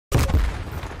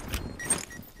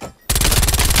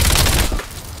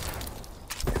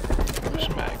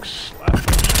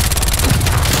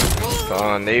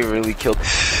on, they really killed.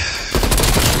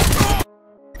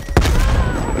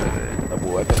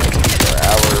 Double weapon XP for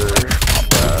hour.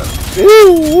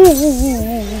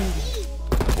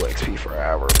 Double XP for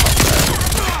hour. Pop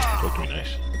that. Look pretty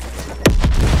nice.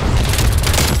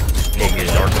 Nigga,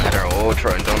 dark matter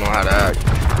ultra and don't know how to act.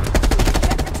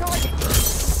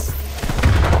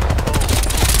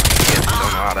 Niggas don't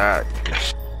know how to act.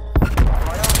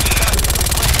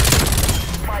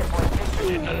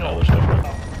 None of all this stuff, bro.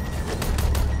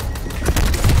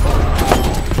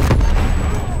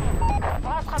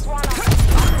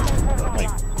 I'm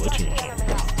like glitching.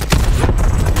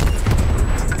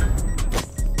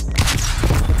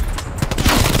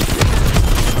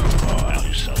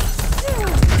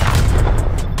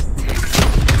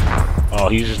 Oh,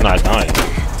 he's just not dying.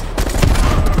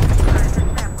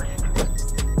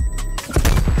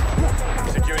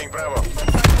 Securing Bravo.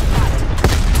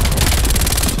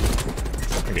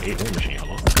 I got 8 war machine,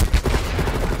 hello.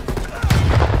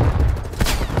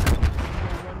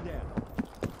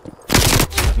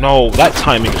 No, that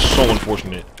timing is so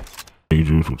unfortunate. Hey,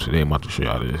 Juice, today I'm about to show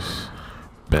y'all this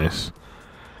best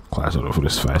class setup for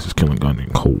this fastest killing gun in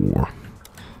Cold War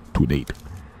to date.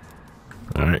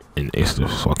 Alright, and it's the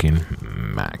fucking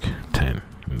Mac 10.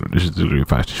 This is literally the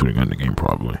fastest shooting gun in the game,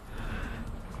 probably.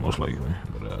 Most likely.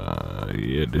 But,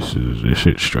 yeah, this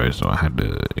shit stressed. So I had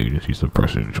the agency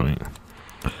suppressor joint,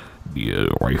 the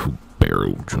rifle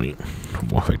barrel joint,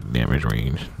 more effective damage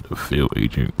range, the field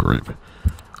agent grip,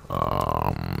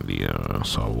 the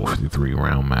Salvo 53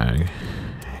 round mag,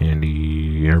 and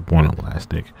the airborne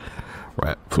elastic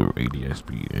wrap for ADS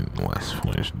speed and less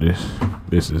flinch.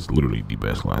 This is literally the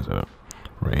best class setup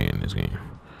right here in this game.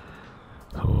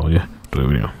 So yeah, do the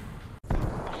video.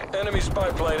 Enemy spy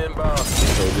plane inbound.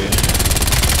 So then,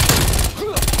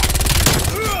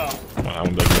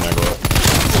 I'm back when I go up.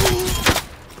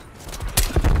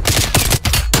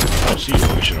 I don't see you,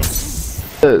 look at you.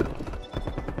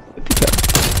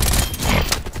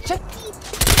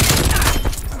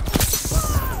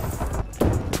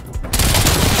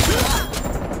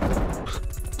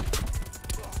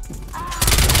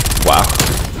 Wow.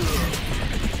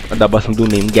 That bust some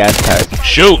dude named Gas Tag.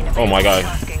 Shoot! Oh my god.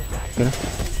 Yeah.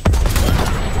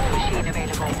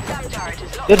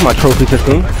 There's my trophy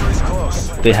system.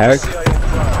 They hacked.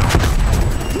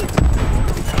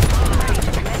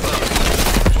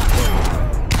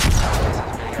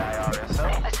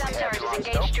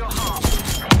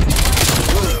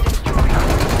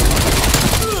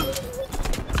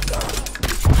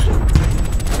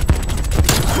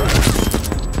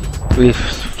 We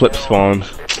flip spawns.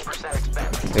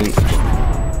 And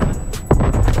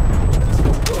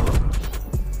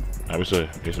I was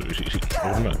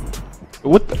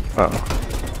what the?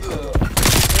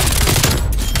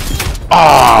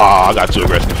 I got too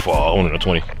aggressive to fall.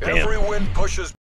 120. Damn. Every win pushes